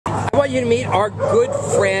I want you to meet our good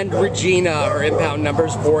friend Regina. Her impound number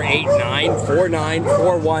is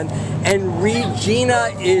 4894941, and Regina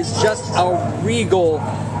is just a regal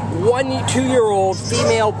 2-year-old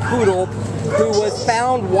female poodle who was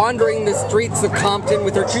found wandering the streets of Compton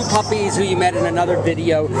with her 2 puppies who you met in another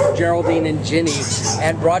video, Geraldine and Ginny,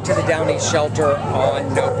 and brought to the Downey shelter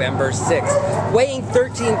on November 6th. Weighing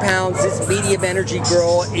 13 pounds, this medium energy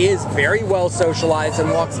girl is very well socialized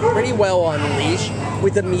and walks pretty well on leash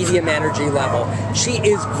with a medium energy level. She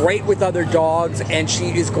is great with other dogs, and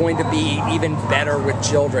she is going to be even better with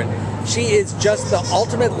children. She is just the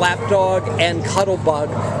ultimate lap dog and cuddle bug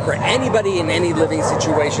for anybody in any living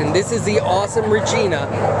situation. This is the awesome Regina,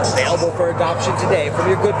 available for adoption today from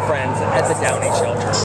your good friends at the Downey Shelter.